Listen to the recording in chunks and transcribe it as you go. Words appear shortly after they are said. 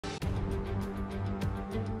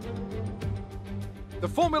The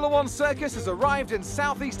Formula One circus has arrived in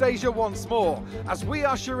Southeast Asia once more as we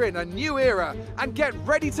usher in a new era and get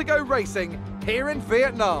ready to go racing here in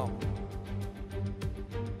Vietnam.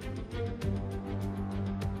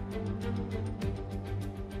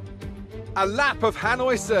 A lap of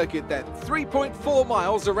Hanoi circuit then, 3.4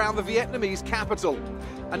 miles around the Vietnamese capital.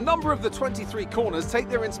 A number of the 23 corners take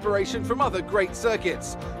their inspiration from other great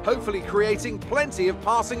circuits, hopefully creating plenty of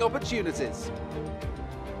passing opportunities.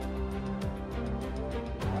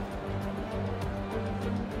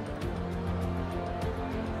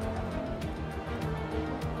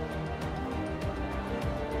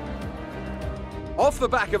 Off the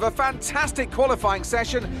back of a fantastic qualifying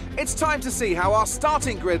session, it's time to see how our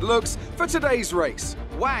starting grid looks for today's race.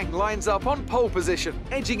 Wang lines up on pole position,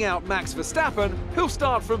 edging out Max Verstappen, who'll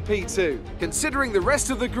start from P2. Considering the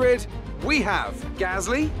rest of the grid, we have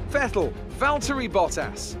Gasly, Vettel, Valtteri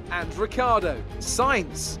Bottas, and Ricciardo,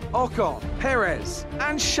 Sainz, Ocon, Perez,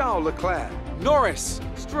 and Charles Leclerc, Norris,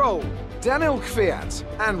 Stroll, Daniel Kvyat,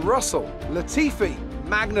 and Russell, Latifi,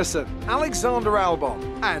 Magnussen, Alexander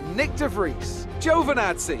Albon, and Nick de Vries,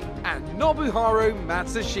 Giovinazzi, and Nobuharu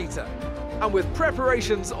Matsushita. And with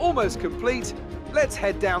preparations almost complete, let's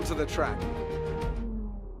head down to the track.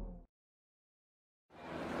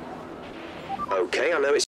 Okay, I know it's